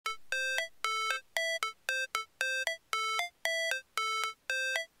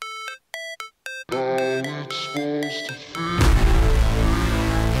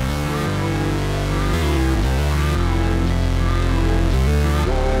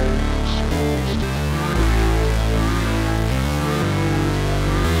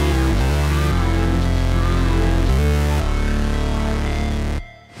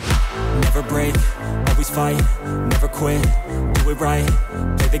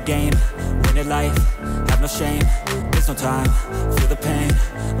game, win it life, have no shame, there's no time, feel the pain,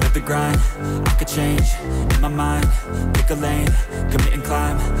 live the grind, I could change, in my mind, pick a lane, commit and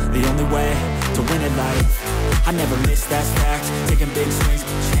climb, the only way to win it life. I never miss, that's fact, taking big swings,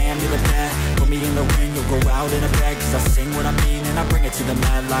 hand me the bat, put me in the ring, you'll go out in a bag, cause I sing what I mean and I bring it to the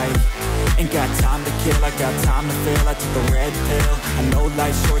mad light. Ain't got time to kill, I got time to feel, I took the red pill, I know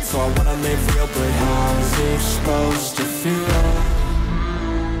life's short so I wanna live real, but how's it supposed to feel?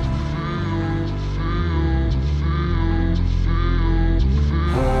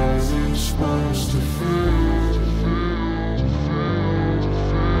 How's it supposed to feel?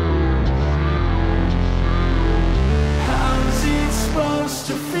 How's it supposed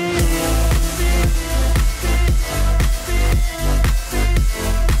to feel?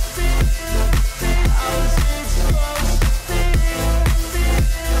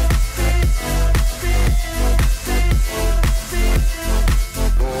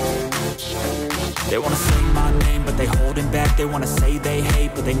 They wanna say my name, but they holding back. They wanna say they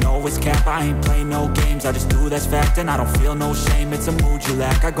hate, but they know it's cap. I ain't play no games, I just do, that's fact. And I don't feel no shame, it's a mood you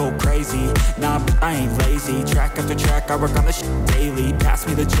lack. I go crazy, nah, but I ain't lazy. Track after track, I work on this shit daily. Pass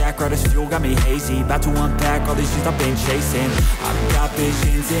me the jack, right as fuel, got me hazy. About to unpack all these things I've been chasing. I've got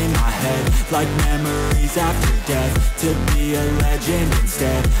visions in my head, like memories after death. To be a legend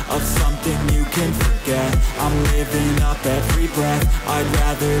instead of something you can forget. I'm living up every breath, I'd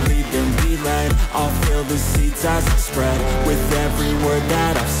rather lead than be led. I'll fill the seats as I spread with every word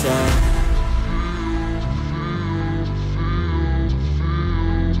that I've said.